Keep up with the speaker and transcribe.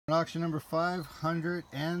Auction number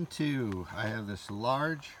 502. I have this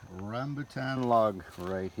large Rambutan log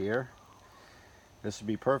right here. This would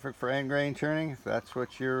be perfect for end grain turning if that's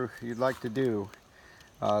what you'd like to do.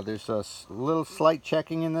 There's a little slight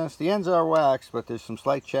checking in this. The ends are waxed, but there's some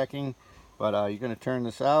slight checking. But you're going to turn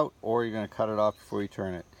this out, or you're going to cut it off before you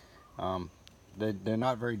turn it. They're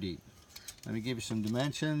not very deep. Let me give you some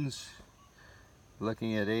dimensions.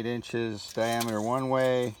 Looking at 8 inches diameter one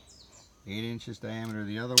way, 8 inches diameter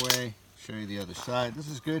the other way. Show you the other side. This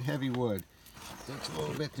is good heavy wood. Takes a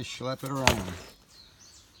little bit to schlep it around.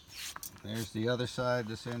 There's the other side.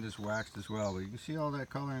 This end is waxed as well, but you can see all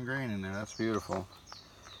that color and grain in there. That's beautiful.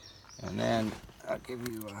 And then I'll give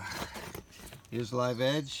you here's live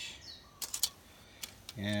edge,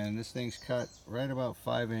 and this thing's cut right about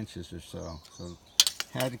 5 inches or so. So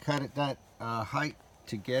had to cut it that height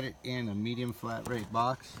to get it in a medium flat rate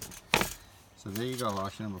box. So there you go,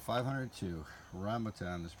 auction number 502,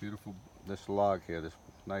 Rambutan, this log here, this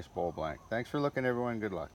nice bowl blank. Thanks for looking, everyone. Good luck.